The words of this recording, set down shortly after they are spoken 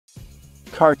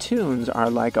Cartoons are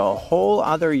like a whole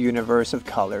other universe of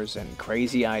colors and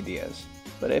crazy ideas.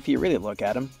 But if you really look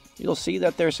at them, you'll see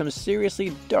that there's some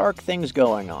seriously dark things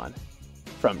going on.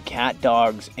 From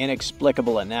CatDog's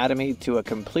inexplicable anatomy to a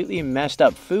completely messed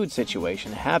up food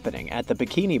situation happening at the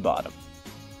Bikini Bottom.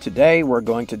 Today we're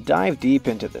going to dive deep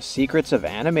into the secrets of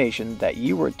animation that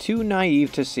you were too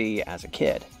naive to see as a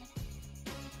kid.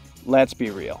 Let's be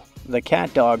real, the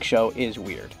CatDog show is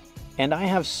weird, and I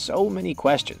have so many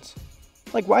questions.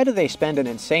 Like, why do they spend an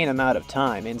insane amount of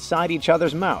time inside each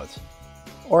other's mouths?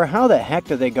 Or how the heck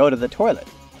do they go to the toilet?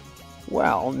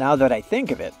 Well, now that I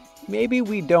think of it, maybe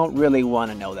we don't really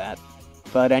want to know that.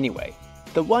 But anyway,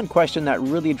 the one question that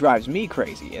really drives me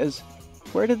crazy is,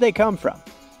 where did they come from?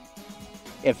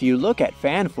 If you look at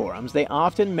fan forums, they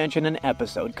often mention an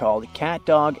episode called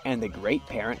CatDog and the Great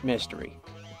Parent Mystery.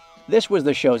 This was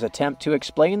the show's attempt to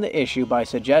explain the issue by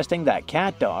suggesting that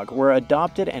CatDog were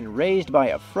adopted and raised by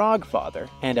a frog father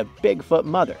and a Bigfoot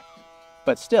mother.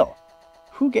 But still,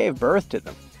 who gave birth to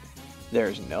them?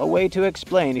 There's no way to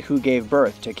explain who gave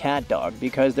birth to CatDog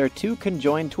because they're two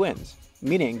conjoined twins,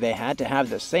 meaning they had to have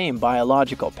the same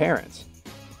biological parents.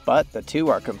 But the two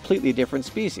are completely different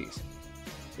species.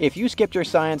 If you skipped your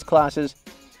science classes,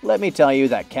 let me tell you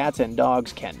that cats and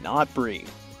dogs cannot breed.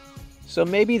 So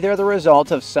maybe they're the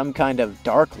result of some kind of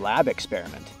dark lab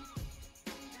experiment.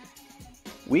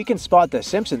 We can spot the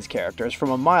Simpsons characters from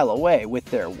a mile away with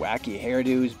their wacky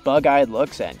hairdos, bug-eyed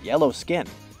looks, and yellow skin.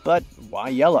 But why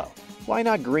yellow? Why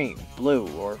not green, blue,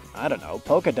 or, I don't know,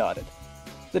 polka-dotted?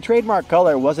 The trademark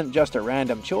color wasn't just a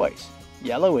random choice.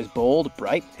 Yellow is bold,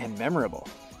 bright, and memorable.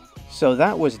 So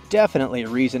that was definitely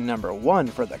reason number one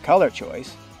for the color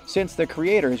choice, since the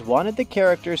creators wanted the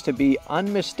characters to be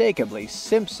unmistakably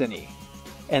Simpson-y.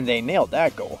 And they nailed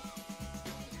that goal.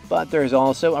 But there's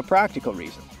also a practical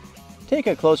reason. Take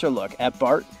a closer look at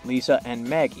Bart, Lisa, and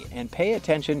Maggie and pay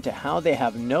attention to how they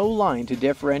have no line to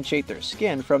differentiate their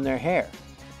skin from their hair.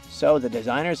 So the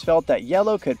designers felt that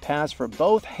yellow could pass for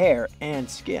both hair and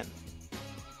skin.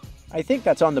 I think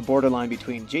that's on the borderline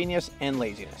between genius and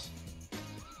laziness.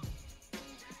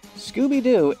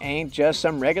 Scooby-Doo ain't just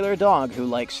some regular dog who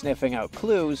likes sniffing out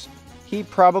clues. He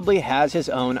probably has his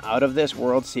own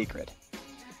out-of-this-world secret.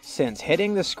 Since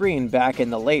hitting the screen back in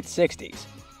the late 60s,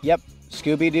 yep,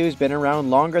 Scooby-Doo's been around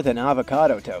longer than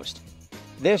avocado toast.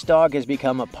 This dog has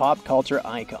become a pop culture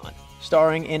icon,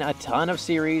 starring in a ton of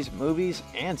series, movies,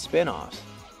 and spin-offs.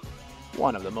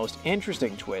 One of the most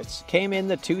interesting twists came in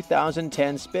the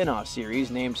 2010 spin-off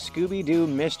series named Scooby-Doo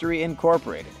Mystery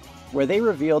Incorporated, where they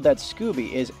revealed that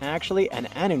Scooby is actually an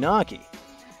Anunnaki.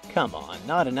 Come on,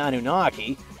 not an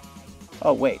Anunnaki.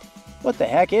 Oh wait, what the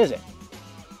heck is it?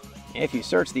 If you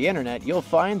search the internet, you'll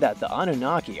find that the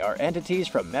Anunnaki are entities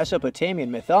from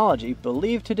Mesopotamian mythology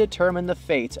believed to determine the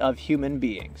fates of human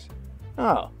beings.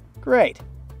 Oh, great.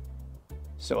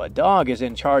 So a dog is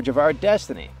in charge of our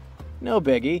destiny. No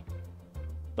biggie.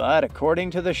 But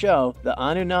according to the show, the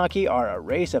Anunnaki are a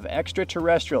race of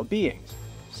extraterrestrial beings,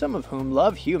 some of whom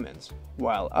love humans,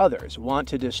 while others want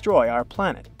to destroy our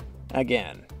planet.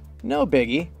 Again, no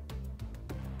biggie.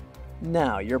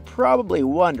 Now, you're probably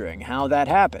wondering how that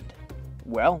happened.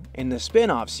 Well, in the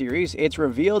spin-off series, it's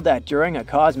revealed that during a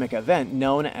cosmic event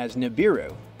known as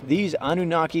Nibiru, these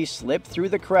Anunnaki slipped through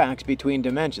the cracks between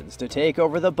dimensions to take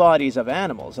over the bodies of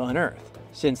animals on Earth,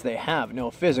 since they have no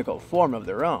physical form of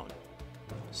their own.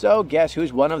 So guess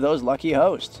who's one of those lucky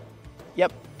hosts?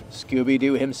 Yep,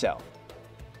 Scooby-Doo himself.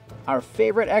 Our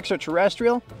favorite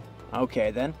extraterrestrial? Okay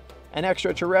then, an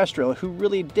extraterrestrial who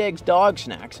really digs dog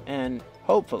snacks and,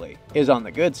 hopefully, is on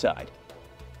the good side.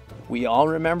 We all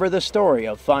remember the story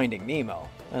of Finding Nemo,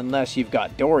 unless you've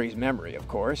got Dory's memory, of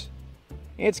course.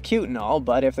 It's cute and all,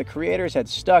 but if the creators had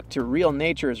stuck to real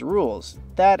nature's rules,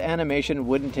 that animation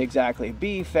wouldn't exactly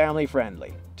be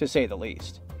family-friendly, to say the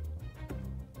least.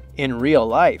 In real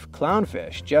life,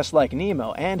 clownfish, just like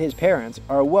Nemo and his parents,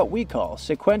 are what we call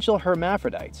sequential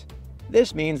hermaphrodites.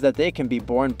 This means that they can be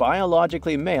born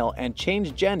biologically male and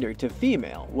change gender to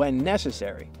female when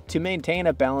necessary to maintain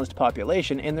a balanced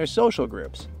population in their social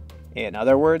groups. In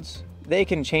other words, they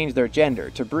can change their gender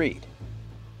to breed.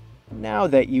 Now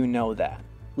that you know that,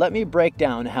 let me break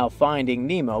down how Finding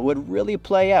Nemo would really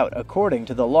play out according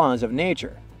to the laws of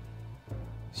nature.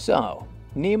 So,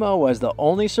 Nemo was the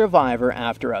only survivor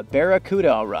after a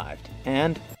barracuda arrived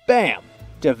and, BAM!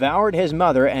 Devoured his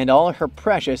mother and all her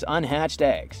precious unhatched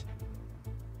eggs.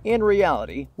 In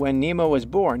reality, when Nemo was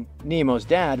born, Nemo's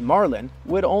dad, Marlin,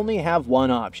 would only have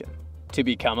one option: to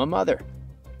become a mother.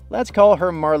 Let's call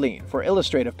her Marlene for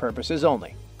illustrative purposes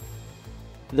only.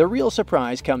 The real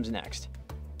surprise comes next.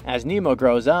 As Nemo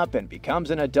grows up and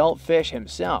becomes an adult fish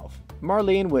himself,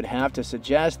 Marlene would have to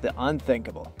suggest the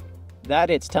unthinkable: that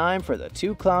it's time for the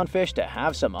two clownfish to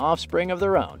have some offspring of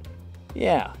their own.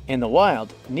 Yeah, in the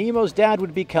wild, Nemo's dad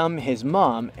would become his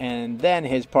mom and then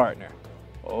his partner.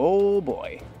 Oh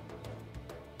boy.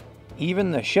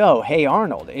 Even the show Hey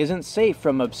Arnold isn't safe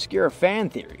from obscure fan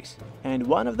theories, and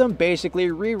one of them basically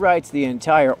rewrites the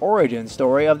entire origin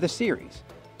story of the series.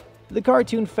 The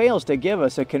cartoon fails to give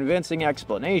us a convincing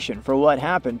explanation for what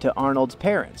happened to Arnold's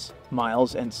parents,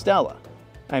 Miles and Stella.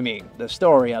 I mean, the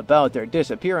story about their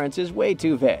disappearance is way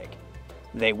too vague.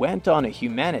 They went on a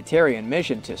humanitarian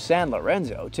mission to San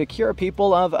Lorenzo to cure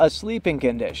people of a sleeping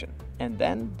condition, and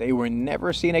then they were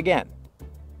never seen again.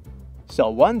 So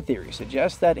one theory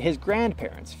suggests that his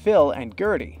grandparents, Phil and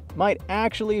Gertie, might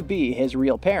actually be his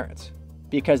real parents.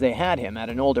 Because they had him at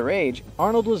an older age,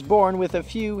 Arnold was born with a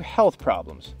few health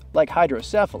problems, like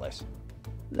hydrocephalus.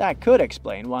 That could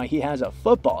explain why he has a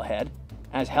football head,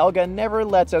 as Helga never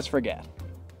lets us forget.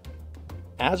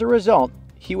 As a result,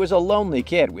 he was a lonely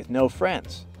kid with no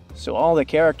friends, so all the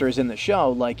characters in the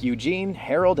show, like Eugene,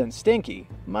 Harold, and Stinky,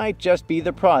 might just be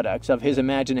the products of his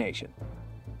imagination.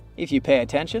 If you pay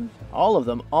attention, all of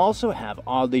them also have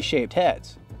oddly shaped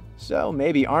heads, so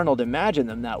maybe Arnold imagined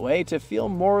them that way to feel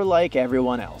more like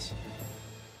everyone else.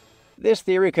 This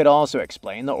theory could also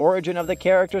explain the origin of the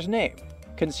character's name,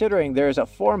 considering there's a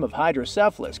form of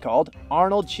hydrocephalus called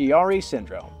Arnold-Chiari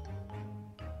syndrome.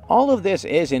 All of this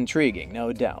is intriguing,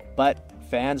 no doubt, but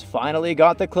fans finally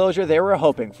got the closure they were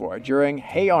hoping for during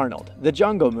Hey Arnold, the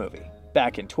Jungle Movie,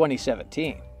 back in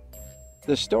 2017.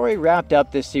 The story wrapped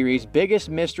up this series' biggest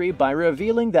mystery by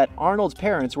revealing that Arnold's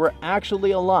parents were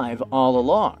actually alive all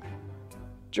along.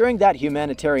 During that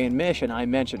humanitarian mission I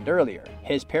mentioned earlier,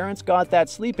 his parents got that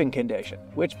sleeping condition,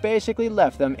 which basically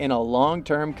left them in a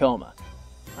long-term coma.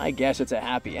 I guess it's a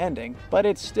happy ending, but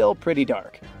it's still pretty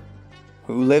dark.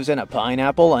 Who lives in a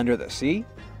pineapple under the sea?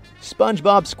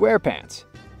 SpongeBob SquarePants.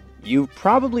 You've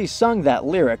probably sung that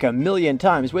lyric a million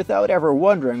times without ever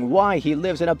wondering why he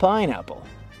lives in a pineapple.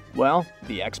 Well,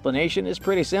 the explanation is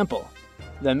pretty simple.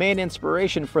 The main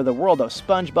inspiration for the world of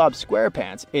SpongeBob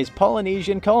SquarePants is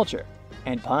Polynesian culture,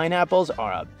 and pineapples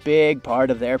are a big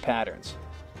part of their patterns.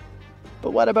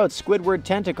 But what about Squidward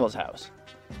Tentacle's house?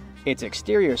 Its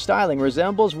exterior styling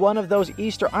resembles one of those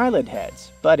Easter Island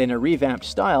heads, but in a revamped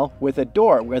style with a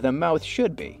door where the mouth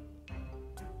should be.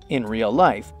 In real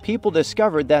life, people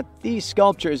discovered that these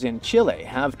sculptures in Chile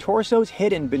have torsos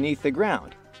hidden beneath the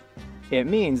ground. It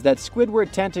means that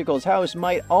Squidward Tentacle's house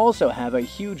might also have a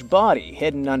huge body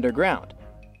hidden underground.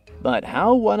 But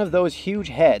how one of those huge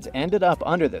heads ended up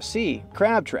under the sea,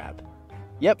 Crab Trap.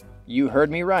 Yep, you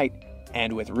heard me right.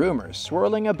 And with rumors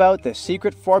swirling about the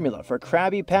secret formula for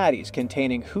Krabby Patties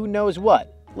containing who knows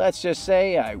what, let's just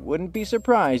say I wouldn't be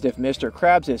surprised if Mr.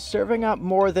 Krabs is serving up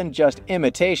more than just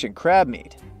imitation crab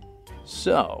meat.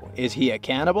 So, is he a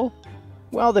cannibal?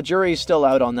 Well, the jury's still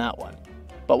out on that one.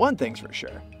 But one thing's for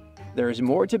sure. There's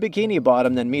more to Bikini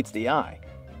Bottom than meets the eye.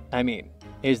 I mean,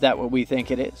 is that what we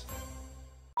think it is?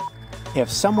 If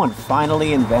someone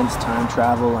finally invents time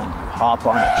travel and you hop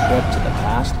on a trip to the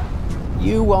past,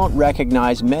 you won't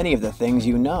recognize many of the things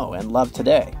you know and love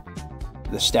today.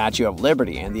 The Statue of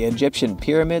Liberty and the Egyptian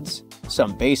pyramids,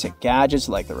 some basic gadgets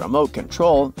like the remote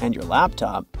control and your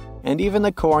laptop, and even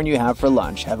the corn you have for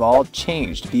lunch have all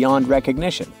changed beyond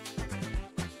recognition.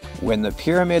 When the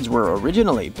pyramids were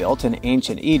originally built in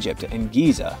ancient Egypt and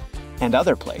Giza, and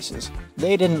other places,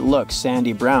 they didn't look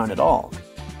sandy brown at all.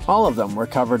 All of them were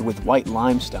covered with white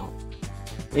limestone.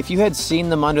 If you had seen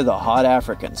them under the hot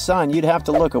African sun, you'd have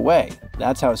to look away.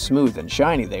 That's how smooth and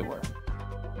shiny they were.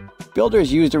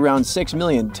 Builders used around 6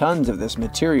 million tons of this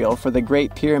material for the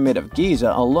Great Pyramid of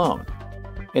Giza alone.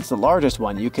 It's the largest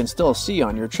one you can still see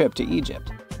on your trip to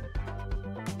Egypt.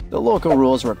 The local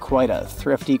rules were quite a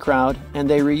thrifty crowd, and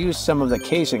they reused some of the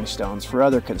casing stones for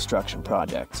other construction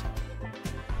projects.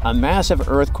 A massive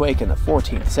earthquake in the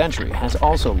 14th century has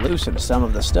also loosened some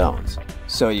of the stones,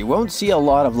 so you won't see a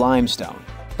lot of limestone,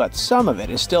 but some of it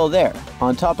is still there,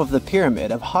 on top of the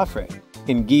Pyramid of Khafre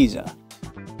in Giza.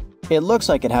 It looks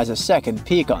like it has a second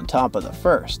peak on top of the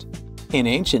first. In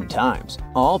ancient times,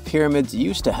 all pyramids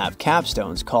used to have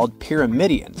capstones called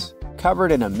pyramidions,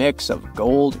 covered in a mix of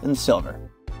gold and silver.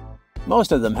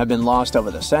 Most of them have been lost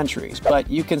over the centuries, but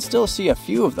you can still see a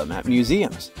few of them at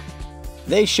museums.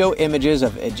 They show images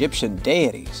of Egyptian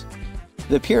deities.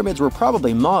 The pyramids were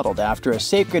probably modeled after a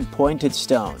sacred pointed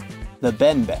stone, the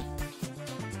Benben.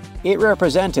 It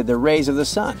represented the rays of the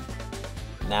sun.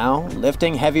 Now,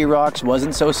 lifting heavy rocks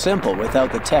wasn't so simple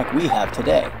without the tech we have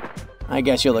today. I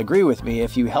guess you'll agree with me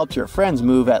if you helped your friends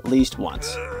move at least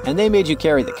once, and they made you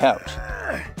carry the couch.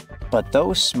 But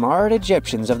those smart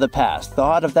Egyptians of the past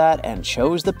thought of that and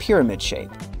chose the pyramid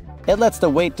shape. It lets the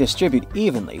weight distribute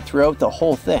evenly throughout the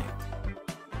whole thing.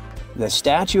 The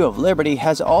Statue of Liberty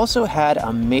has also had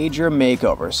a major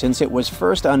makeover since it was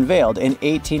first unveiled in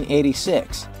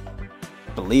 1886.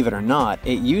 Believe it or not,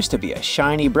 it used to be a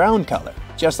shiny brown color,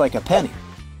 just like a penny.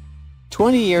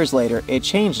 20 years later, it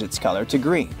changed its color to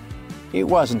green. It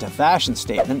wasn't a fashion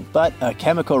statement, but a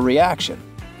chemical reaction.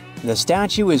 The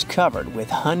statue is covered with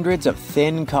hundreds of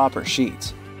thin copper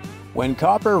sheets. When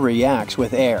copper reacts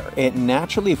with air, it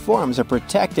naturally forms a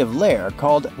protective layer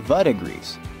called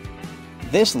verdigris.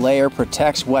 This layer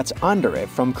protects what's under it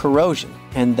from corrosion,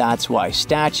 and that's why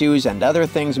statues and other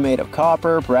things made of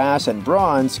copper, brass, and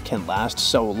bronze can last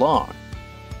so long.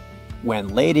 When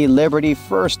Lady Liberty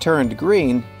first turned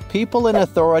green, people in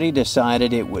authority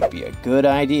decided it would be a good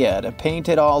idea to paint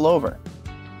it all over.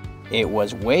 It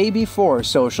was way before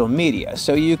social media,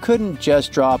 so you couldn't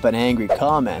just drop an angry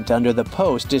comment under the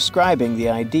post describing the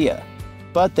idea.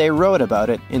 But they wrote about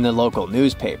it in the local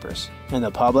newspapers, and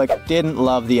the public didn't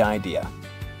love the idea.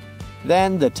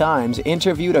 Then the Times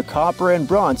interviewed a copper and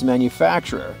bronze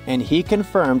manufacturer, and he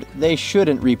confirmed they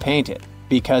shouldn't repaint it,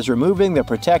 because removing the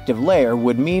protective layer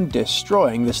would mean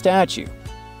destroying the statue.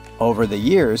 Over the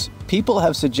years, people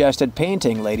have suggested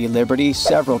painting Lady Liberty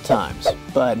several times,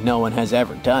 but no one has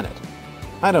ever done it.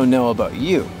 I don't know about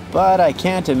you, but I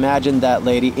can't imagine that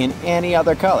lady in any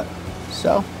other color,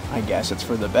 so I guess it's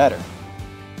for the better.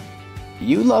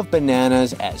 You love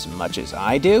bananas as much as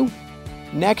I do?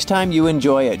 Next time you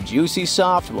enjoy a juicy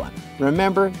soft one,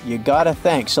 remember you gotta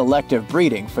thank selective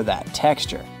breeding for that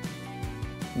texture.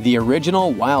 The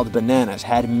original wild bananas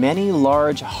had many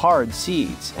large, hard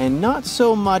seeds and not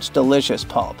so much delicious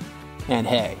pulp. And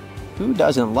hey, who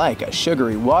doesn't like a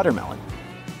sugary watermelon?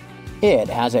 It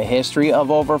has a history of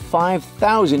over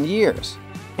 5,000 years,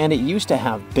 and it used to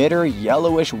have bitter,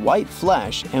 yellowish white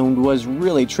flesh and was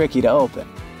really tricky to open.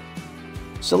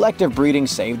 Selective breeding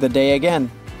saved the day again,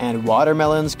 and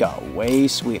watermelons got way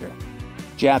sweeter.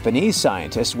 Japanese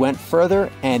scientists went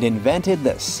further and invented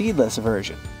the seedless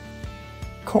version.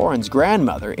 Corn's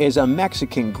grandmother is a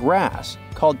Mexican grass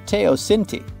called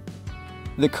teosinte.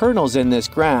 The kernels in this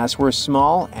grass were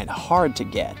small and hard to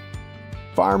get.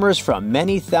 Farmers from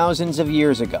many thousands of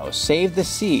years ago saved the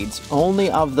seeds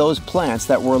only of those plants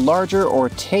that were larger or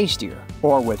tastier,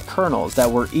 or with kernels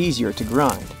that were easier to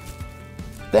grind.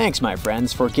 Thanks, my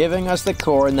friends, for giving us the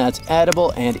corn that's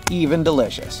edible and even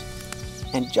delicious.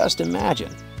 And just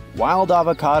imagine, wild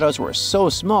avocados were so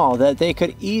small that they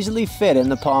could easily fit in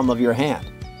the palm of your hand.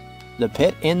 The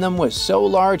pit in them was so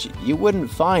large you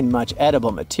wouldn't find much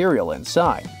edible material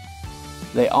inside.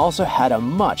 They also had a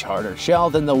much harder shell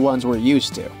than the ones we're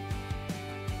used to.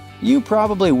 You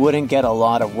probably wouldn't get a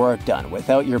lot of work done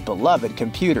without your beloved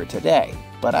computer today,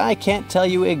 but I can't tell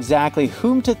you exactly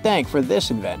whom to thank for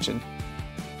this invention.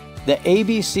 The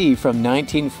ABC from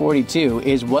 1942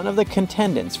 is one of the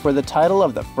contendants for the title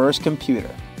of the first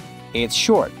computer. It's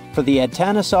short for the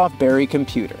Atanasoff Berry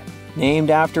computer, named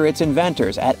after its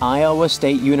inventors at Iowa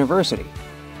State University.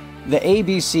 The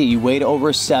ABC weighed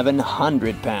over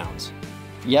 700 pounds.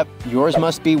 Yep, yours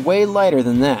must be way lighter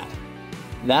than that.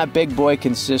 That big boy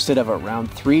consisted of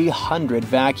around 300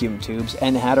 vacuum tubes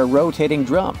and had a rotating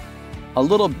drum, a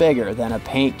little bigger than a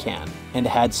paint can, and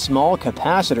had small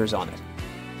capacitors on it.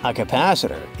 A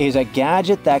capacitor is a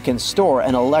gadget that can store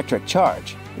an electric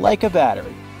charge, like a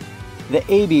battery. The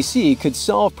ABC could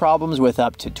solve problems with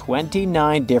up to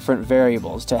 29 different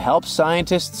variables to help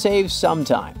scientists save some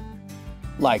time.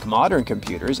 Like modern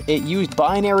computers, it used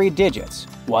binary digits,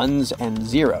 ones and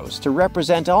zeros, to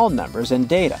represent all numbers and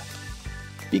data.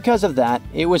 Because of that,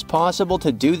 it was possible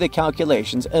to do the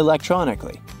calculations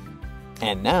electronically.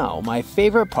 And now, my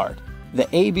favorite part. The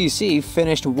ABC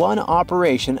finished one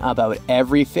operation about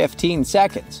every 15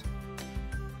 seconds.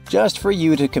 Just for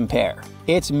you to compare,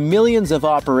 it's millions of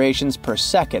operations per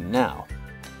second now.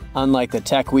 Unlike the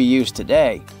tech we use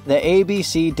today, the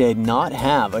ABC did not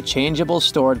have a changeable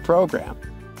stored program,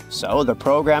 so the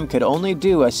program could only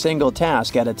do a single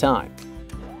task at a time.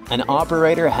 An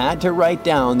operator had to write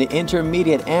down the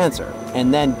intermediate answer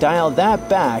and then dial that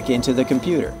back into the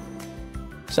computer.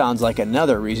 Sounds like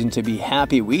another reason to be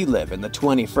happy we live in the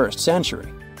 21st century.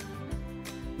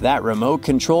 That remote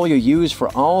control you use for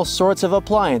all sorts of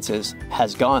appliances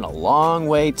has gone a long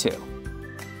way too.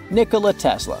 Nikola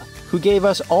Tesla, who gave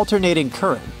us alternating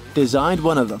current, designed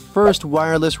one of the first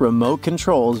wireless remote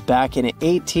controls back in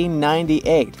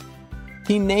 1898.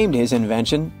 He named his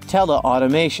invention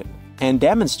teleautomation and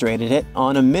demonstrated it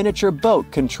on a miniature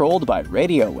boat controlled by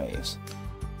radio waves.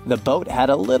 The boat had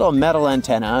a little metal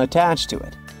antenna attached to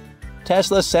it.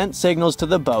 Tesla sent signals to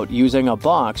the boat using a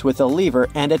box with a lever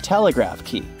and a telegraph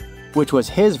key, which was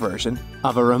his version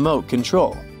of a remote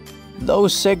control.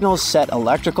 Those signals set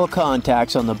electrical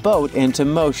contacts on the boat into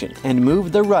motion and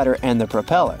moved the rudder and the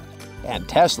propeller, and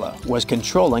Tesla was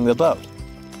controlling the boat.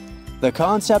 The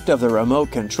concept of the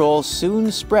remote control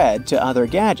soon spread to other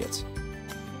gadgets.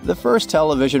 The first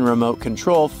television remote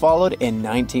control followed in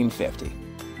 1950.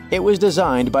 It was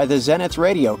designed by the Zenith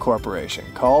Radio Corporation,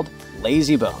 called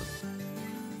LazyBone.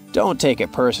 Don't take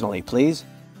it personally, please.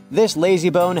 This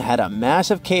LazyBone had a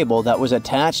massive cable that was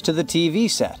attached to the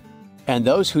TV set, and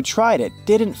those who tried it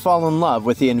didn't fall in love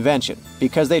with the invention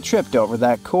because they tripped over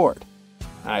that cord.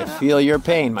 I feel your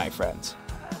pain, my friends.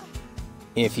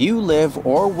 If you live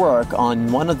or work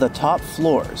on one of the top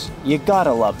floors, you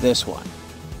gotta love this one.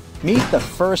 Meet the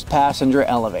first passenger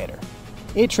elevator.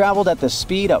 It traveled at the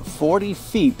speed of 40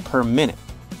 feet per minute.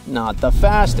 Not the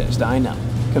fastest, I know,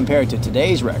 compared to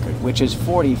today's record, which is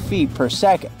 40 feet per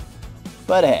second.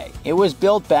 But hey, it was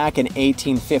built back in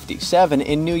 1857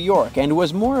 in New York and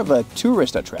was more of a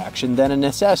tourist attraction than a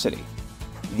necessity.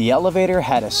 The elevator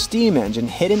had a steam engine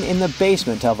hidden in the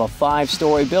basement of a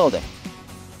 5-story building.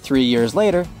 3 years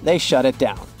later, they shut it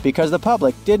down because the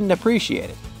public didn't appreciate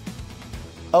it.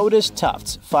 Otis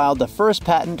Tufts filed the first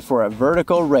patent for a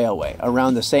vertical railway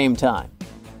around the same time.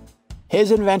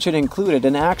 His invention included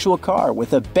an actual car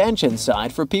with a bench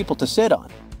inside for people to sit on.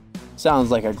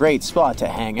 Sounds like a great spot to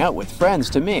hang out with friends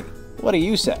to me. What do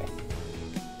you say?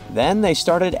 Then they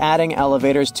started adding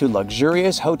elevators to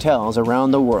luxurious hotels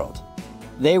around the world.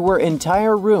 They were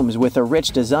entire rooms with a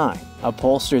rich design,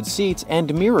 upholstered seats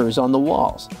and mirrors on the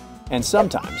walls, and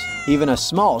sometimes even a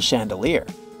small chandelier.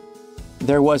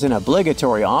 There was an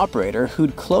obligatory operator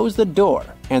who'd close the door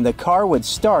and the car would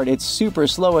start its super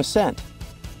slow ascent.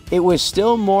 It was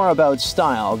still more about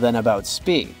style than about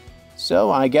speed,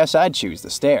 so I guess I'd choose the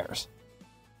stairs.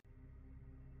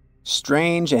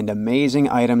 Strange and amazing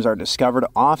items are discovered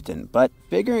often, but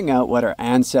figuring out what our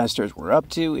ancestors were up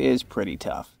to is pretty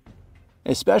tough.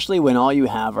 Especially when all you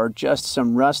have are just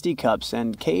some rusty cups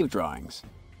and cave drawings.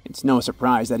 It's no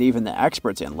surprise that even the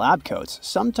experts in lab coats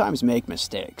sometimes make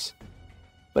mistakes.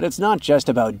 But it's not just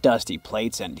about dusty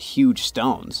plates and huge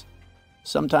stones.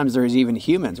 Sometimes there's even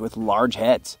humans with large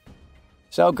heads.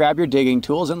 So grab your digging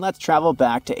tools and let's travel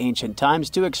back to ancient times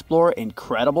to explore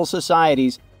incredible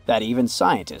societies that even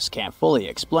scientists can't fully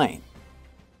explain.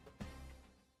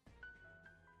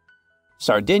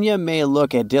 Sardinia may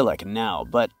look idyllic now,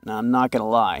 but I'm not gonna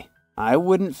lie, I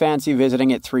wouldn't fancy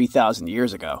visiting it 3,000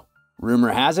 years ago.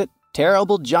 Rumor has it,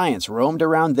 terrible giants roamed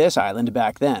around this island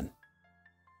back then.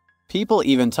 People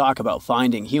even talk about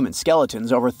finding human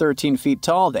skeletons over 13 feet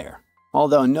tall there,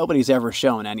 although nobody's ever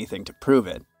shown anything to prove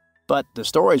it. But the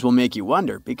stories will make you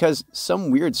wonder because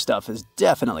some weird stuff has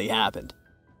definitely happened.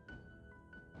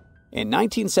 In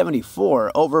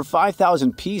 1974, over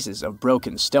 5,000 pieces of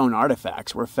broken stone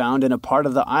artifacts were found in a part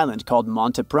of the island called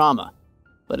Monte Prama,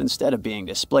 but instead of being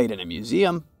displayed in a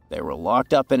museum, they were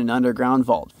locked up in an underground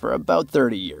vault for about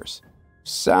 30 years.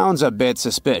 Sounds a bit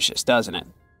suspicious, doesn't it?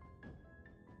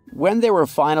 When they were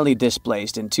finally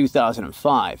displaced in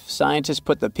 2005, scientists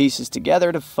put the pieces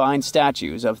together to find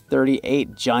statues of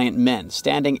 38 giant men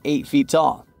standing 8 feet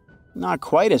tall. Not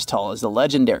quite as tall as the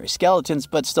legendary skeletons,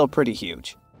 but still pretty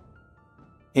huge.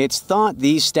 It's thought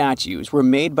these statues were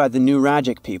made by the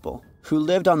Nuragic people, who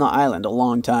lived on the island a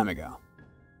long time ago.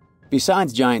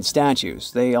 Besides giant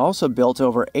statues, they also built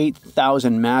over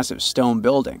 8,000 massive stone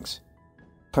buildings.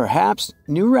 Perhaps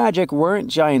Nuragic weren't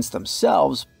giants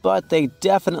themselves, but they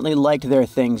definitely liked their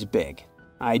things big.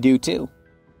 I do too.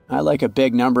 I like a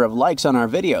big number of likes on our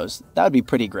videos. That would be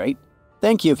pretty great.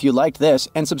 Thank you if you liked this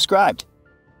and subscribed.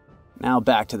 Now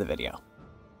back to the video.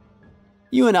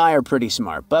 You and I are pretty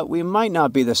smart, but we might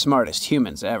not be the smartest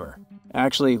humans ever.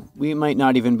 Actually, we might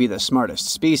not even be the smartest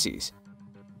species.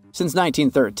 Since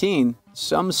 1913,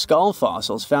 some skull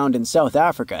fossils found in South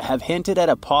Africa have hinted at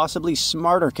a possibly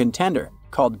smarter contender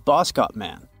called Boskop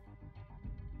Man.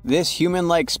 This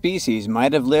human-like species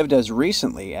might have lived as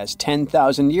recently as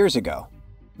 10,000 years ago.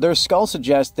 Their skull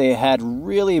suggests they had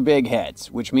really big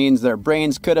heads, which means their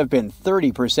brains could have been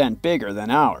 30% bigger than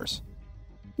ours.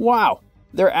 Wow!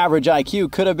 Their average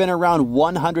IQ could have been around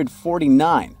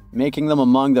 149, making them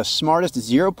among the smartest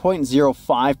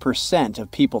 0.05%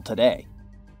 of people today.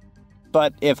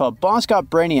 But if a Boskop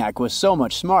Brainiac was so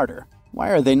much smarter,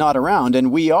 why are they not around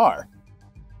and we are?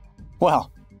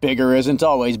 Well, bigger isn't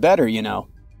always better, you know.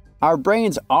 Our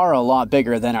brains are a lot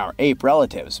bigger than our ape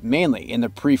relatives, mainly in the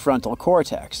prefrontal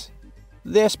cortex.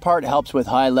 This part helps with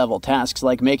high-level tasks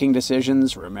like making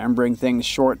decisions, remembering things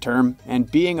short-term,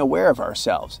 and being aware of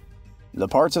ourselves. The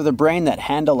parts of the brain that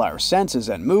handle our senses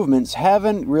and movements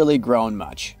haven't really grown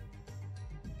much.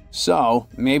 So,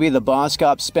 maybe the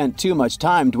Boskops spent too much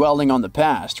time dwelling on the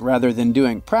past rather than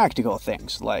doing practical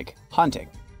things like hunting.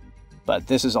 But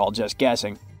this is all just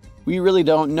guessing. We really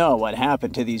don't know what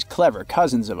happened to these clever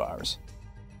cousins of ours.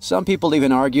 Some people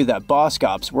even argue that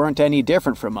Boskops weren't any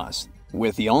different from us,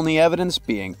 with the only evidence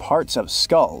being parts of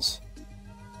skulls.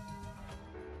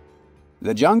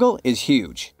 The jungle is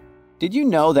huge. Did you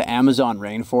know the Amazon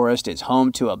rainforest is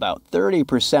home to about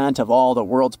 30% of all the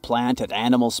world's plant and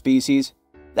animal species?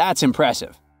 That's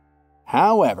impressive.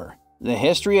 However, the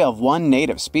history of one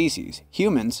native species,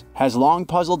 humans, has long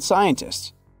puzzled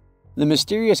scientists. The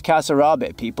mysterious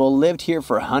Kasarabe people lived here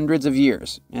for hundreds of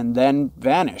years and then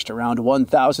vanished around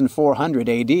 1400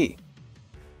 AD.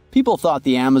 People thought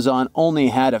the Amazon only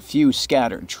had a few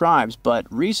scattered tribes, but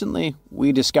recently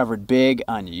we discovered big,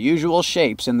 unusual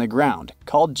shapes in the ground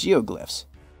called geoglyphs.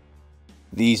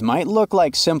 These might look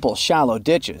like simple shallow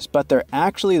ditches, but they're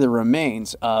actually the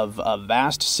remains of a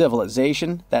vast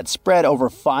civilization that spread over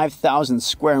 5,000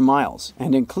 square miles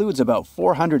and includes about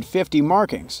 450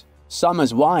 markings, some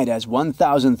as wide as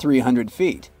 1,300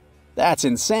 feet. That's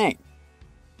insane!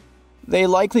 They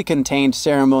likely contained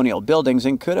ceremonial buildings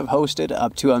and could have hosted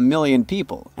up to 1 million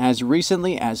people as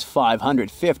recently as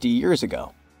 550 years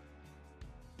ago.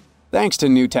 Thanks to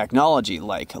new technology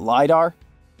like LiDAR,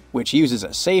 which uses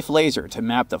a safe laser to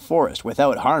map the forest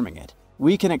without harming it,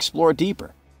 we can explore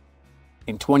deeper.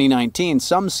 In 2019,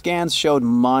 some scans showed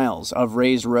miles of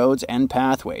raised roads and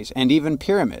pathways and even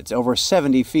pyramids over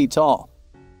 70 feet tall.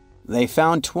 They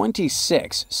found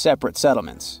 26 separate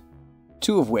settlements,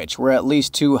 2 of which were at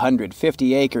least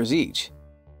 250 acres each.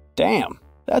 Damn,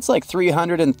 that's like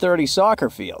 330 soccer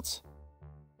fields.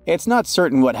 It's not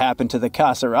certain what happened to the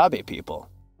Kasarabe people.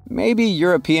 Maybe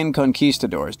European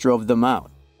conquistadors drove them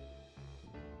out.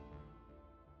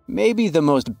 Maybe the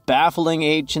most baffling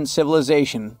ancient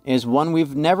civilization is one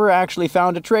we've never actually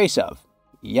found a trace of.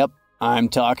 Yep, I'm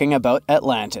talking about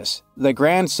Atlantis, the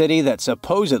grand city that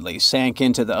supposedly sank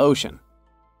into the ocean.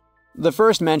 The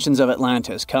first mentions of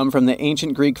Atlantis come from the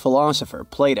ancient Greek philosopher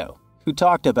Plato, who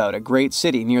talked about a great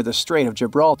city near the Strait of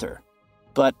Gibraltar.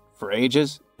 But for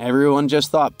ages, everyone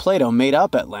just thought Plato made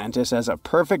up Atlantis as a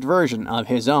perfect version of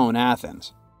his own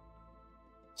Athens.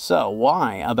 So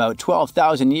why, about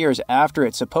 12,000 years after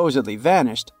it supposedly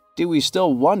vanished, do we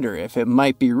still wonder if it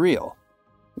might be real?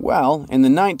 Well, in the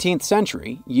 19th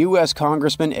century, U.S.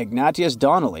 Congressman Ignatius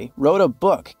Donnelly wrote a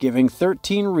book giving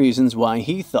 13 reasons why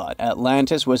he thought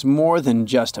Atlantis was more than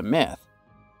just a myth.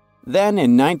 Then,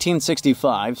 in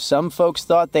 1965, some folks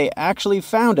thought they actually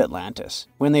found Atlantis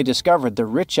when they discovered the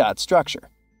Richat structure,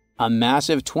 a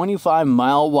massive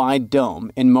 25-mile-wide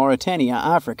dome in Mauritania,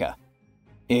 Africa.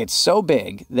 It's so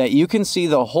big that you can see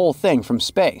the whole thing from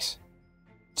space.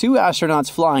 2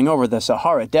 astronauts flying over the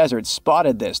Sahara Desert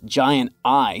spotted this giant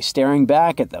eye staring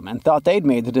back at them and thought they'd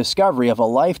made the discovery of a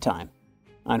lifetime.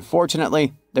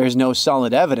 Unfortunately, there's no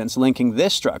solid evidence linking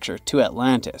this structure to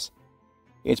Atlantis.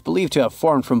 It's believed to have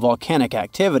formed from volcanic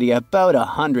activity about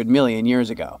 100 million years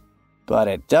ago. But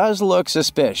it does look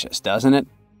suspicious, doesn't it?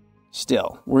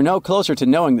 Still, we're no closer to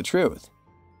knowing the truth.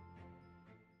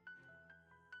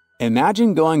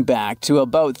 Imagine going back to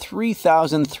about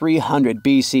 3,300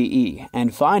 BCE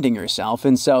and finding yourself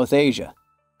in South Asia.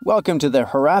 Welcome to the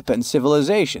Harappan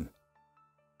civilization.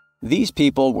 These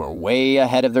people were way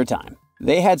ahead of their time.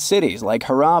 They had cities like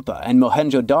Harappa and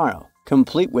Mohenjo-Daro,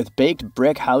 complete with baked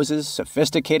brick houses,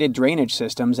 sophisticated drainage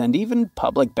systems, and even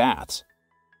public baths.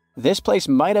 This place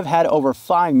might have had over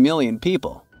 5 million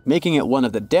people, making it one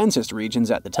of the densest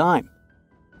regions at the time.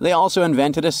 They also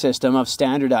invented a system of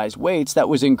standardized weights that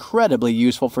was incredibly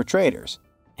useful for traders.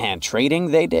 And trading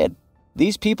they did.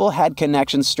 These people had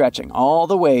connections stretching all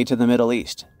the way to the Middle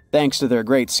East, thanks to their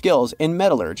great skills in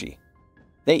metallurgy.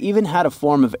 They even had a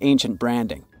form of ancient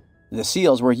branding. The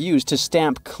seals were used to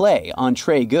stamp clay on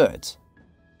tray goods.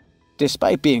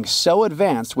 Despite being so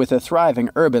advanced with a thriving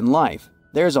urban life,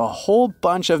 there's a whole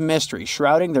bunch of mystery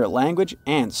shrouding their language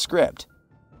and script.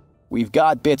 We've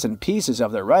got bits and pieces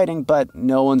of their writing, but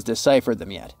no one's deciphered them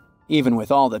yet, even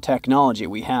with all the technology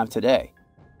we have today.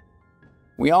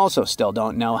 We also still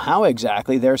don't know how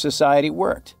exactly their society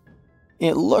worked.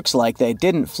 It looks like they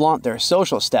didn't flaunt their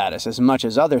social status as much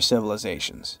as other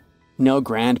civilizations. No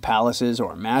grand palaces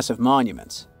or massive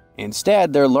monuments.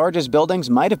 Instead, their largest buildings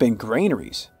might have been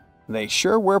granaries. They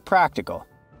sure were practical.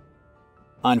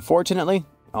 Unfortunately,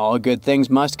 all good things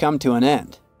must come to an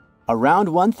end. Around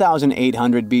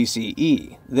 1800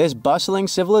 BCE, this bustling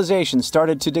civilization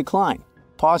started to decline,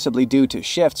 possibly due to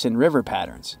shifts in river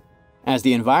patterns. As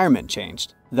the environment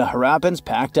changed, the Harappans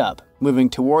packed up, moving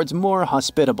towards more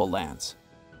hospitable lands.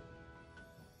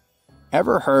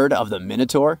 Ever heard of the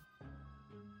Minotaur?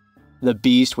 The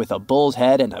beast with a bull's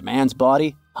head and a man's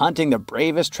body, hunting the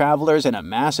bravest travelers in a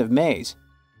massive maze.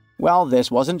 Well,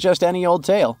 this wasn't just any old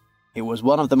tale. It was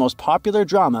one of the most popular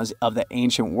dramas of the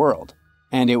ancient world,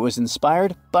 and it was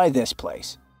inspired by this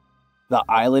place, the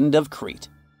island of Crete.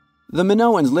 The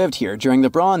Minoans lived here during the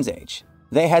Bronze Age.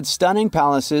 They had stunning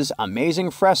palaces,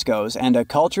 amazing frescoes, and a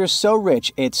culture so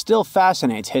rich it still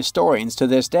fascinates historians to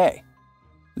this day.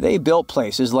 They built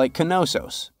places like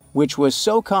Knossos, which was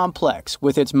so complex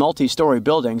with its multi-story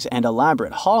buildings and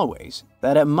elaborate hallways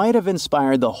that it might have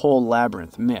inspired the whole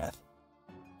labyrinth myth.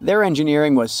 Their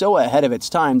engineering was so ahead of its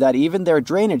time that even their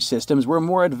drainage systems were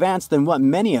more advanced than what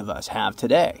many of us have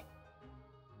today.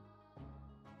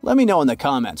 Let me know in the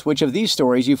comments which of these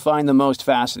stories you find the most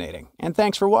fascinating, and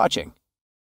thanks for watching.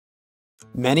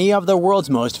 Many of the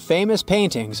world's most famous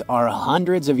paintings are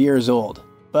hundreds of years old,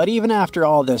 but even after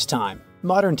all this time,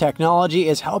 modern technology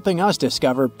is helping us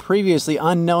discover previously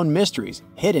unknown mysteries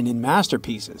hidden in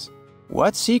masterpieces.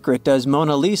 What secret does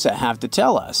Mona Lisa have to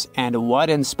tell us, and what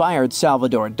inspired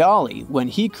Salvador Dali when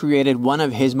he created one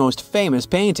of his most famous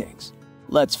paintings?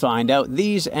 Let's find out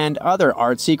these and other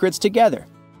art secrets together.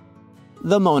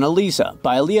 The Mona Lisa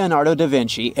by Leonardo da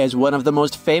Vinci is one of the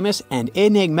most famous and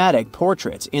enigmatic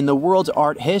portraits in the world's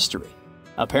art history,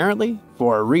 apparently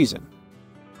for a reason.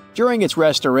 During its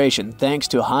restoration, thanks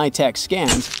to high-tech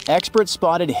scans, experts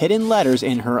spotted hidden letters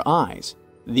in her eyes.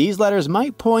 These letters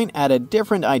might point at a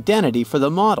different identity for the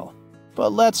model,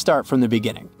 but let's start from the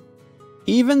beginning.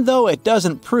 Even though it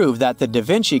doesn't prove that the Da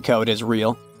Vinci Code is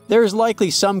real, there's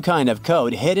likely some kind of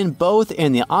code hidden both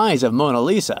in the eyes of Mona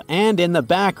Lisa and in the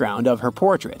background of her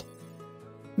portrait.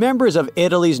 Members of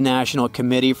Italy's National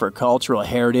Committee for Cultural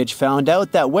Heritage found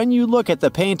out that when you look at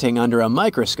the painting under a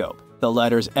microscope, the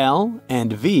letters L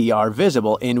and V are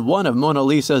visible in one of Mona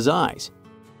Lisa's eyes.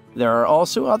 There are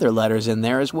also other letters in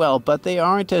there as well, but they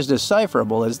aren't as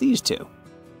decipherable as these two.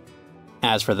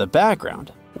 As for the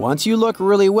background, once you look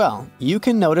really well, you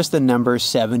can notice the number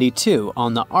 72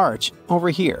 on the arch over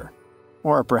here.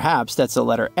 Or perhaps that's the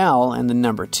letter L and the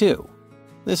number 2.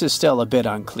 This is still a bit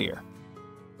unclear.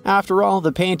 After all,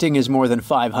 the painting is more than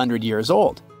 500 years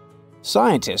old.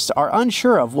 Scientists are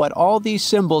unsure of what all these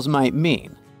symbols might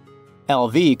mean.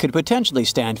 LV could potentially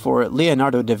stand for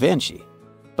Leonardo da Vinci.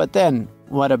 But then,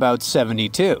 what about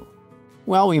 72?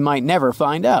 Well, we might never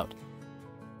find out.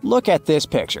 Look at this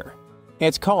picture.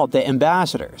 It's called The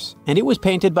Ambassadors, and it was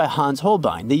painted by Hans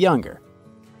Holbein the Younger.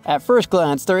 At first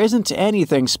glance, there isn't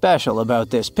anything special about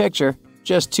this picture,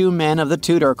 just two men of the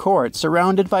Tudor court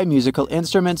surrounded by musical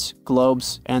instruments,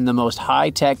 globes, and the most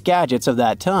high-tech gadgets of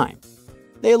that time.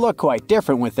 They look quite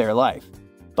different with their life.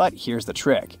 But here's the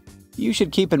trick. You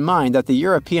should keep in mind that the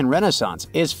European Renaissance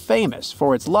is famous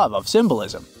for its love of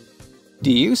symbolism.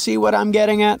 Do you see what I'm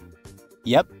getting at?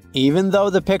 Yep, even though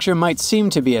the picture might seem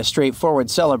to be a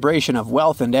straightforward celebration of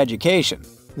wealth and education,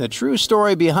 the true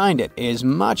story behind it is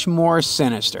much more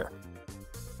sinister.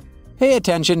 Pay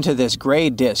attention to this gray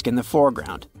disc in the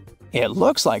foreground. It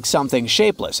looks like something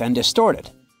shapeless and distorted.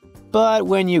 But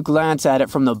when you glance at it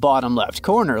from the bottom left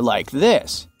corner like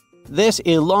this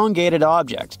elongated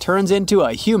object turns into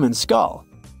a human skull.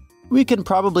 We can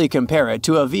probably compare it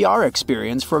to a VR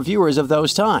experience for viewers of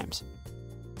those times.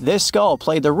 This skull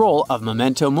played the role of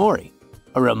memento mori,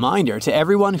 a reminder to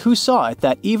everyone who saw it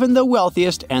that even the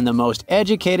wealthiest and the most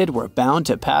educated were bound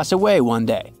to pass away one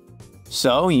day.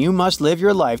 So you must live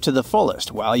your life to the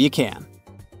fullest while you can.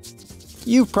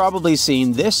 You've probably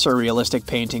seen this surrealistic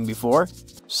painting before.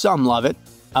 Some love it.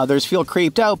 Others feel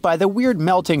creeped out by the weird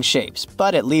melting shapes,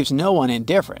 but it leaves no one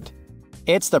indifferent.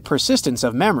 It's The Persistence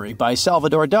of Memory by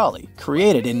Salvador Dali,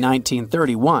 created in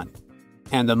 1931.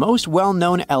 And the most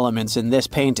well-known elements in this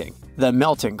painting, the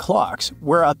melting clocks,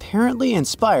 were apparently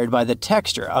inspired by the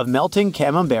texture of melting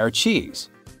camembert cheese.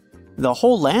 The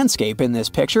whole landscape in this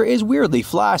picture is weirdly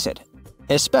flaccid,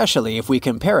 especially if we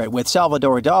compare it with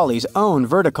Salvador Dali's own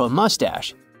vertical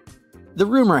mustache. The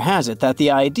rumor has it that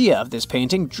the idea of this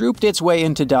painting drooped its way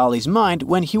into Dali's mind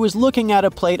when he was looking at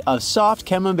a plate of soft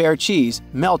camembert cheese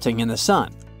melting in the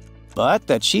sun. But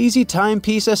the cheesy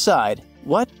timepiece aside,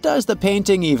 what does the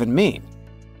painting even mean?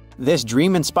 This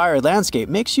dream-inspired landscape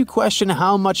makes you question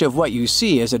how much of what you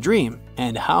see is a dream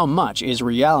and how much is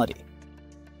reality.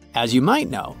 As you might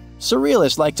know,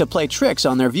 surrealists like to play tricks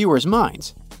on their viewers'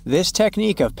 minds. This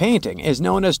technique of painting is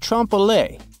known as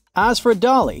trompe-l'oeil. As for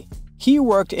Dali, he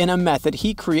worked in a method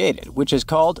he created, which is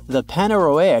called the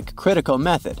Panoramaic Critical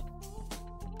Method.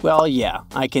 Well, yeah,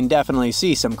 I can definitely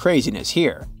see some craziness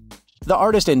here. The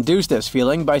artist induced this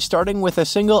feeling by starting with a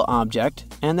single object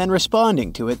and then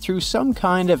responding to it through some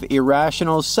kind of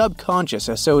irrational subconscious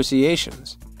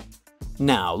associations.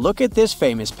 Now look at this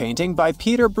famous painting by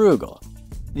Peter Bruegel.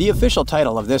 The official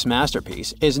title of this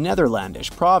masterpiece is Netherlandish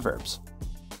Proverbs.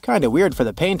 Kinda weird for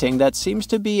the painting that seems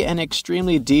to be an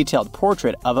extremely detailed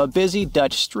portrait of a busy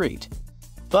Dutch street.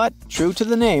 But, true to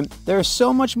the name, there's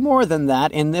so much more than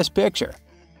that in this picture.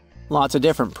 Lots of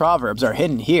different proverbs are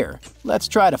hidden here. Let's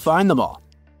try to find them all.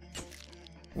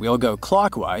 We'll go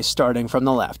clockwise, starting from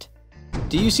the left.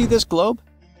 Do you see this globe?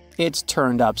 It's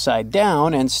turned upside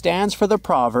down and stands for the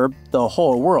proverb, "The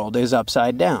whole world is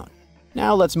upside down."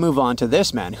 Now let's move on to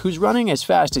this man who's running as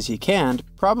fast as he can,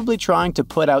 probably trying to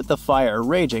put out the fire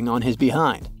raging on his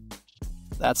behind.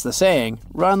 That's the saying,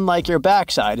 run like your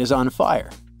backside is on fire.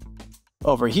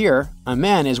 Over here, a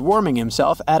man is warming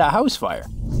himself at a house fire.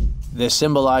 This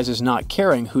symbolizes not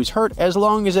caring who's hurt as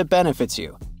long as it benefits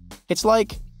you. It's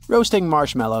like roasting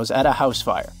marshmallows at a house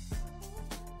fire.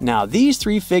 Now these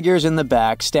three figures in the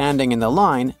back standing in the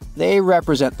line, they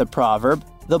represent the proverb,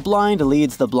 "The blind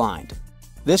leads the blind."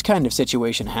 This kind of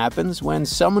situation happens when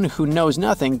someone who knows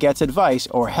nothing gets advice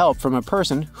or help from a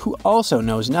person who also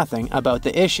knows nothing about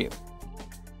the issue.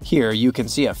 Here you can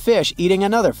see a fish eating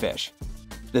another fish.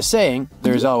 The saying,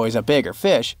 "There's always a bigger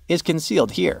fish," is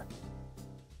concealed here.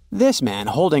 This man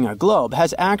holding a globe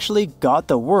has actually got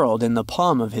the world in the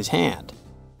palm of his hand.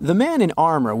 The man in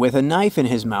armor with a knife in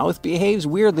his mouth behaves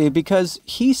weirdly because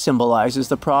he symbolizes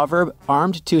the proverb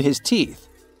 "armed to his teeth,"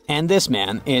 and this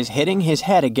man is hitting his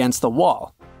head against the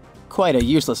wall. Quite a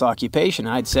useless occupation,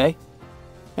 I'd say.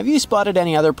 Have you spotted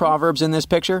any other proverbs in this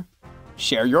picture?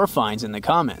 Share your finds in the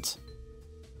comments.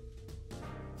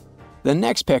 The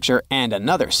next picture and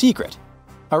another secret.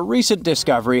 A recent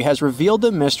discovery has revealed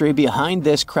the mystery behind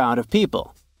this crowd of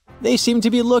people. They seem to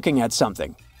be looking at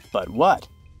something. But what?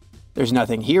 There's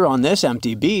nothing here on this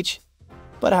empty beach.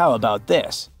 But how about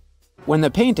this? When the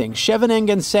painting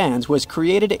Scheveningen Sands was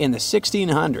created in the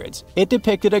 1600s, it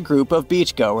depicted a group of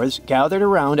beachgoers gathered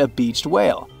around a beached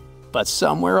whale. But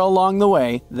somewhere along the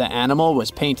way, the animal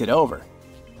was painted over.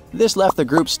 This left the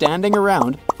group standing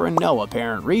around for no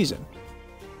apparent reason.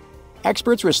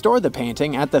 Experts restored the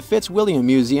painting at the Fitzwilliam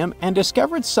Museum and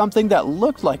discovered something that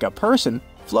looked like a person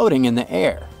floating in the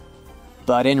air.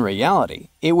 But in reality,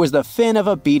 it was the fin of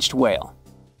a beached whale.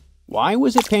 Why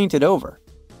was it painted over?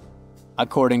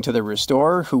 According to the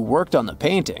restorer who worked on the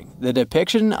painting, the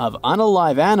depiction of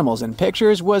unalive animals in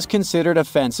pictures was considered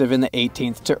offensive in the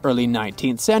 18th to early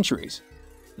 19th centuries.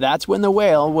 That's when the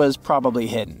whale was probably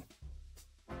hidden.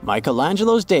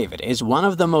 Michelangelo's David is one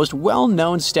of the most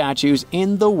well-known statues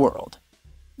in the world.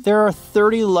 There are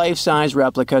 30 life-size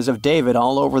replicas of David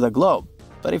all over the globe,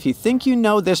 but if you think you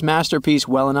know this masterpiece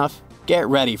well enough, get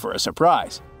ready for a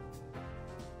surprise.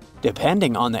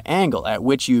 Depending on the angle at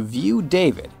which you view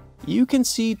David, you can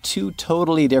see two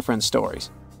totally different stories.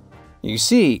 You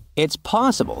see, it's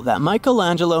possible that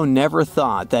Michelangelo never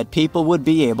thought that people would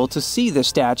be able to see the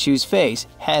statue's face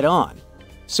head-on.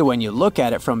 So when you look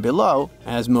at it from below,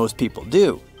 as most people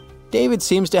do, David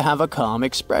seems to have a calm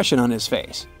expression on his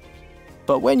face.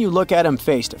 But when you look at him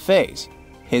face to face,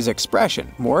 his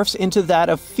expression morphs into that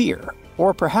of fear,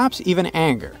 or perhaps even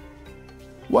anger.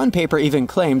 One paper even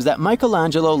claims that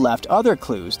Michelangelo left other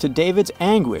clues to David's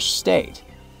anguished state.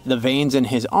 The veins in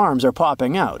his arms are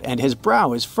popping out and his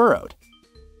brow is furrowed.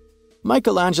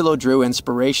 Michelangelo drew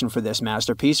inspiration for this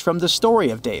masterpiece from the story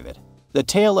of David, the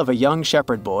tale of a young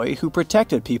shepherd boy who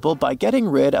protected people by getting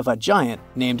rid of a giant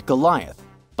named Goliath,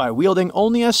 by wielding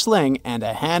only a sling and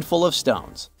a handful of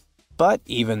stones. But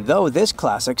even though this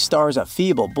classic stars a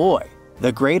feeble boy,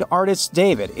 the great artist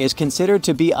David is considered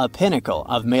to be a pinnacle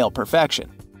of male perfection.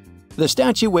 The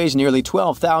statue weighs nearly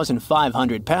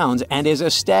 12,500 pounds and is a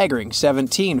staggering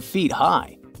 17 feet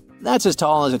high. That's as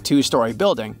tall as a two-story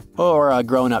building or a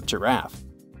grown-up giraffe.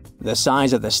 The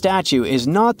size of the statue is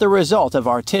not the result of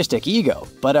artistic ego,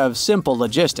 but of simple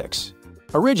logistics.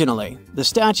 Originally, the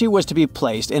statue was to be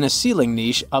placed in a ceiling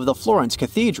niche of the Florence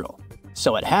Cathedral,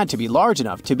 so it had to be large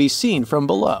enough to be seen from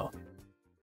below.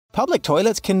 Public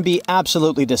toilets can be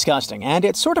absolutely disgusting, and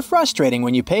it's sort of frustrating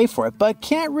when you pay for it but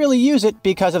can't really use it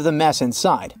because of the mess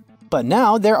inside. But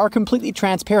now there are completely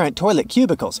transparent toilet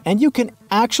cubicles, and you can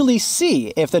actually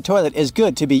see if the toilet is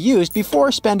good to be used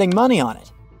before spending money on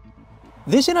it.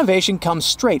 This innovation comes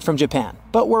straight from Japan,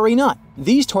 but worry not,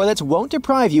 these toilets won't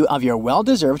deprive you of your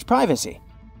well-deserved privacy.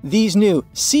 These new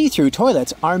see-through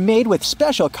toilets are made with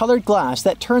special colored glass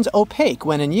that turns opaque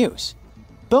when in use.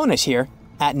 Bonus here,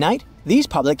 at night, these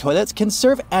public toilets can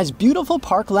serve as beautiful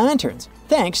park lanterns,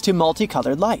 thanks to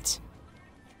multicolored lights.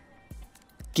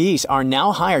 Geese are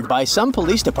now hired by some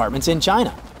police departments in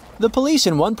China. The police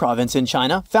in one province in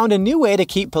China found a new way to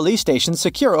keep police stations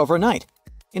secure overnight.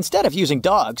 Instead of using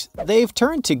dogs, they've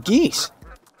turned to geese.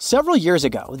 Several years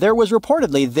ago, there was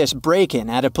reportedly this break-in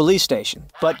at a police station,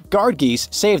 but guard geese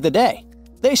saved the day.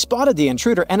 They spotted the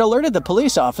intruder and alerted the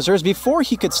police officers before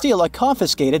he could steal a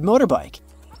confiscated motorbike.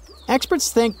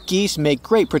 Experts think geese make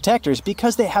great protectors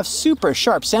because they have super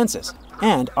sharp senses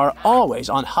and are always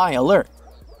on high alert.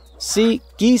 See,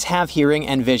 geese have hearing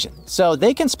and vision, so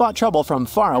they can spot trouble from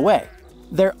far away.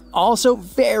 They're also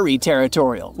very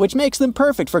territorial, which makes them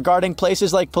perfect for guarding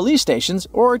places like police stations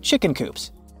or chicken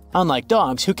coops. Unlike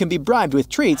dogs who can be bribed with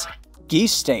treats,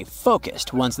 geese stay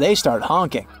focused once they start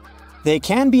honking. They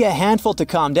can be a handful to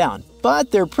calm down,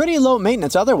 but they're pretty low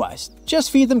maintenance otherwise.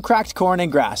 Just feed them cracked corn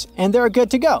and grass, and they're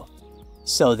good to go.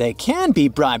 So they can be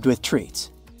bribed with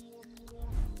treats.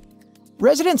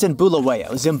 Residents in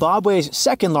Bulawayo, Zimbabwe's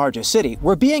second-largest city,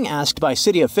 were being asked by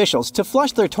city officials to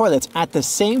flush their toilets at the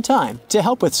same time to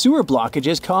help with sewer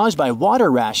blockages caused by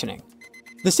water rationing.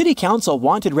 The city council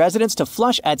wanted residents to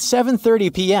flush at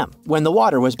 7:30 p.m. when the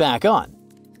water was back on.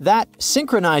 That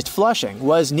synchronized flushing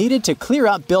was needed to clear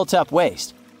up built-up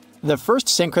waste. The first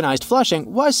synchronized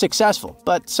flushing was successful,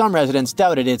 but some residents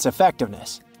doubted its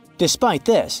effectiveness. Despite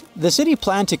this, the city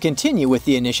planned to continue with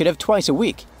the initiative twice a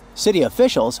week. City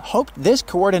officials hoped this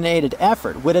coordinated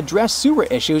effort would address sewer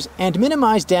issues and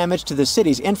minimize damage to the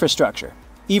city's infrastructure,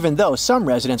 even though some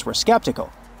residents were skeptical.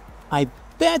 I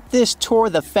bet this tore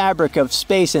the fabric of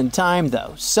space and time,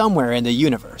 though, somewhere in the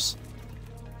universe.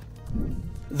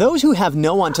 Those who have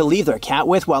no one to leave their cat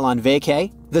with while on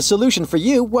vacay, the solution for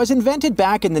you was invented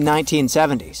back in the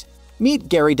 1970s. Meet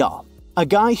Gary Dahl, a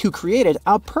guy who created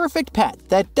a perfect pet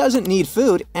that doesn't need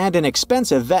food and an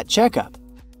expensive vet checkup.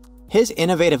 His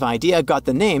innovative idea got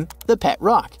the name the Pet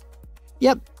Rock.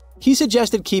 Yep, he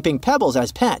suggested keeping pebbles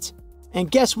as pets.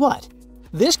 And guess what?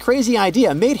 This crazy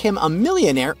idea made him a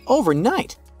millionaire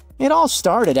overnight. It all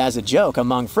started as a joke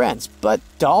among friends, but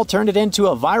Dahl turned it into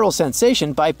a viral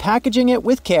sensation by packaging it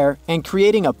with care and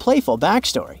creating a playful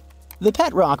backstory. The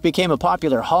Pet Rock became a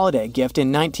popular holiday gift in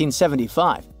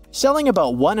 1975, selling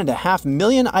about 1.5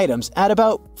 million items at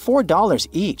about $4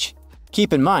 each.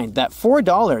 Keep in mind that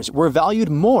 $4 were valued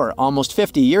more almost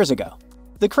 50 years ago.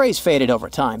 The craze faded over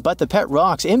time, but the Pet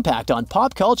Rock's impact on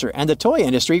pop culture and the toy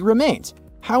industry remains.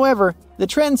 However, the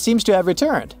trend seems to have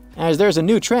returned, as there's a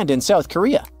new trend in South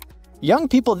Korea. Young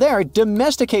people there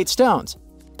domesticate stones,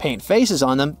 paint faces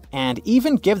on them, and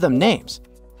even give them names.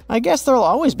 I guess there'll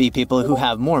always be people who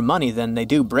have more money than they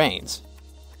do brains.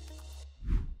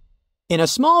 In a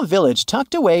small village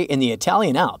tucked away in the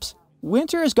Italian Alps,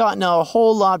 winter has gotten a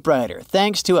whole lot brighter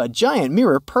thanks to a giant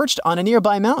mirror perched on a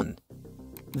nearby mountain.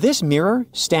 This mirror,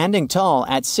 standing tall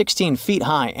at 16 feet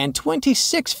high and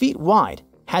 26 feet wide,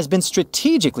 has been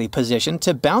strategically positioned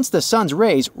to bounce the sun's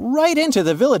rays right into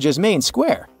the village's main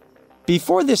square.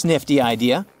 Before this nifty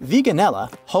idea,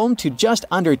 Viganella, home to just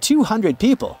under 200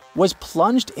 people, was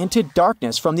plunged into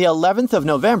darkness from the 11th of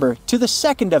November to the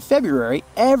 2nd of February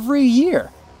every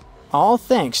year, all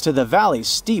thanks to the valley's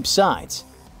steep sides.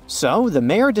 So the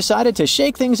mayor decided to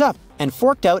shake things up and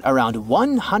forked out around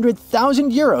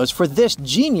 100,000 euros for this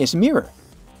genius mirror.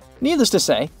 Needless to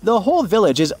say, the whole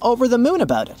village is over the moon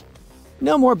about it.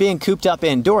 No more being cooped up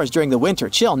indoors during the winter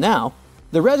chill now.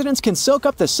 The residents can soak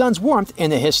up the sun's warmth in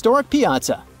the historic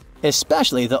piazza,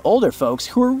 especially the older folks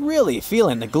who are really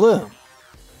feeling the gloom.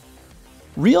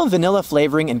 Real vanilla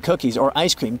flavoring in cookies or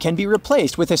ice cream can be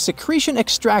replaced with a secretion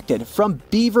extracted from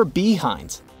beaver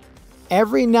behinds.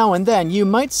 Every now and then you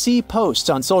might see posts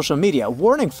on social media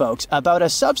warning folks about a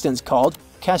substance called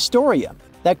castoreum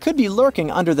that could be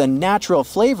lurking under the natural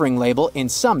flavoring label in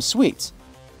some sweets.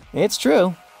 It's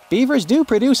true. Beavers do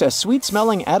produce a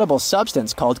sweet-smelling edible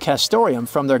substance called castoreum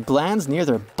from their glands near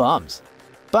their bums.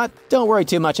 But don't worry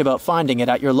too much about finding it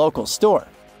at your local store.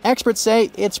 Experts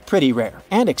say it's pretty rare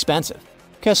and expensive.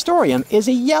 Castoreum is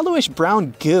a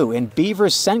yellowish-brown goo in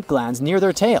beavers' scent glands near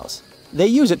their tails. They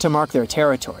use it to mark their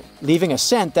territory, leaving a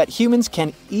scent that humans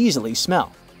can easily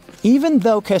smell. Even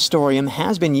though castoreum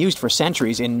has been used for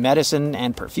centuries in medicine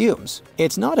and perfumes,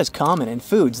 it's not as common in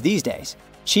foods these days.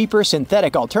 Cheaper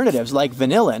synthetic alternatives like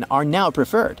vanillin are now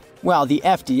preferred. While the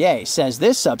FDA says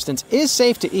this substance is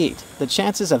safe to eat, the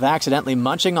chances of accidentally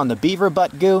munching on the beaver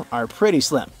butt goo are pretty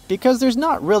slim because there's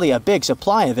not really a big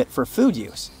supply of it for food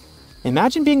use.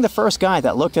 Imagine being the first guy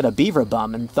that looked at a beaver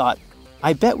bum and thought,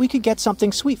 I bet we could get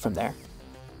something sweet from there.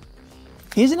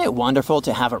 Isn't it wonderful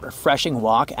to have a refreshing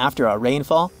walk after a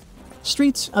rainfall?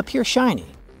 Streets appear shiny,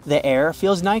 the air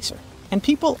feels nicer, and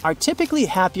people are typically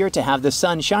happier to have the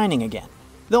sun shining again.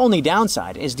 The only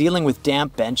downside is dealing with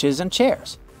damp benches and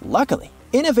chairs. Luckily,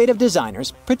 innovative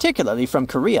designers, particularly from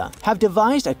Korea, have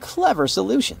devised a clever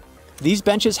solution. These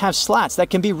benches have slats that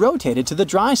can be rotated to the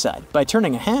dry side by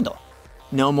turning a handle.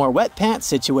 No more wet pants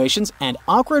situations and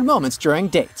awkward moments during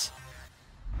dates.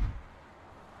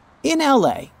 In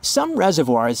LA, some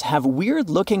reservoirs have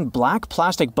weird-looking black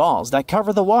plastic balls that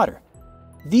cover the water.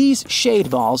 These shade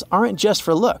balls aren't just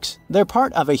for looks, they're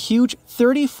part of a huge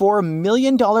 $34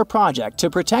 million project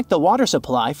to protect the water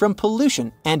supply from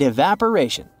pollution and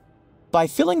evaporation. By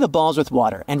filling the balls with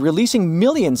water and releasing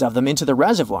millions of them into the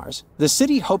reservoirs, the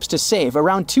city hopes to save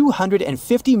around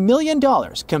 $250 million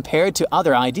compared to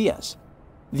other ideas.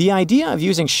 The idea of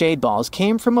using shade balls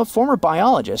came from a former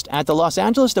biologist at the Los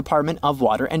Angeles Department of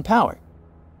Water and Power.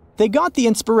 They got the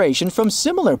inspiration from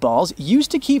similar balls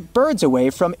used to keep birds away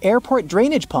from airport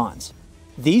drainage ponds.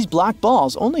 These black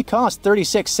balls only cost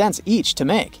 36 cents each to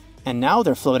make, and now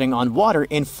they're floating on water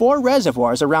in 4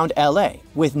 reservoirs around LA,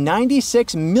 with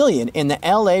 96 million in the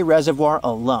LA reservoir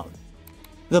alone.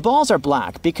 The balls are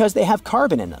black because they have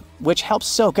carbon in them, which helps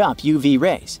soak up UV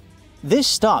rays. This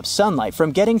stops sunlight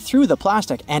from getting through the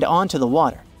plastic and onto the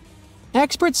water.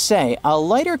 Experts say a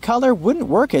lighter color wouldn't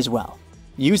work as well.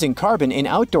 Using carbon in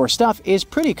outdoor stuff is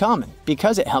pretty common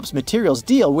because it helps materials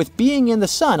deal with being in the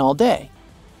sun all day.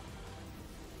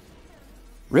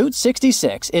 Route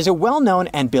 66 is a well-known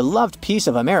and beloved piece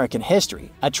of American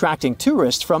history, attracting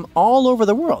tourists from all over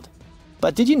the world.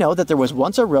 But did you know that there was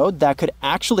once a road that could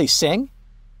actually sing?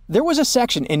 There was a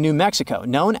section in New Mexico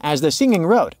known as the Singing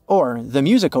Road, or the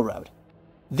Musical Road.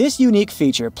 This unique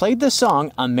feature played the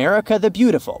song America the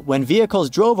Beautiful when vehicles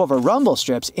drove over rumble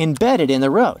strips embedded in the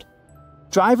road.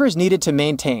 Drivers needed to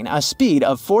maintain a speed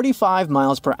of 45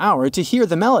 miles per hour to hear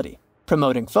the melody,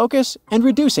 promoting focus and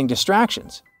reducing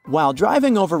distractions. While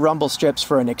driving over rumble strips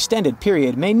for an extended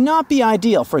period may not be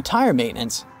ideal for tire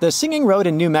maintenance, the Singing Road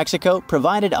in New Mexico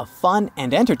provided a fun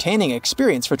and entertaining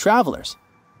experience for travelers.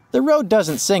 The road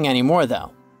doesn't sing anymore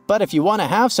though, but if you want to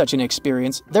have such an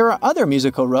experience, there are other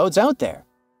musical roads out there.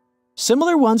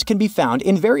 Similar ones can be found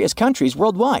in various countries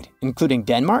worldwide, including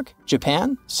Denmark,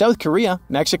 Japan, South Korea,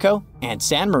 Mexico, and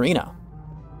San Marino.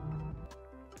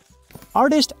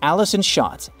 Artist Allison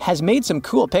Schatz has made some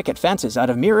cool picket fences out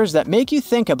of mirrors that make you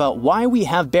think about why we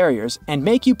have barriers and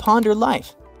make you ponder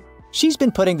life. She's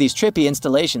been putting these trippy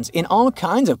installations in all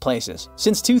kinds of places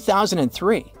since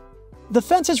 2003. The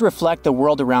fences reflect the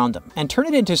world around them and turn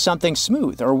it into something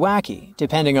smooth or wacky,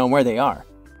 depending on where they are.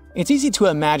 It's easy to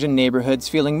imagine neighborhoods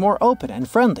feeling more open and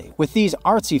friendly with these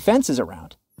artsy fences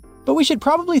around. But we should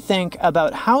probably think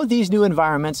about how these new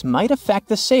environments might affect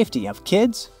the safety of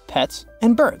kids, pets,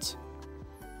 and birds.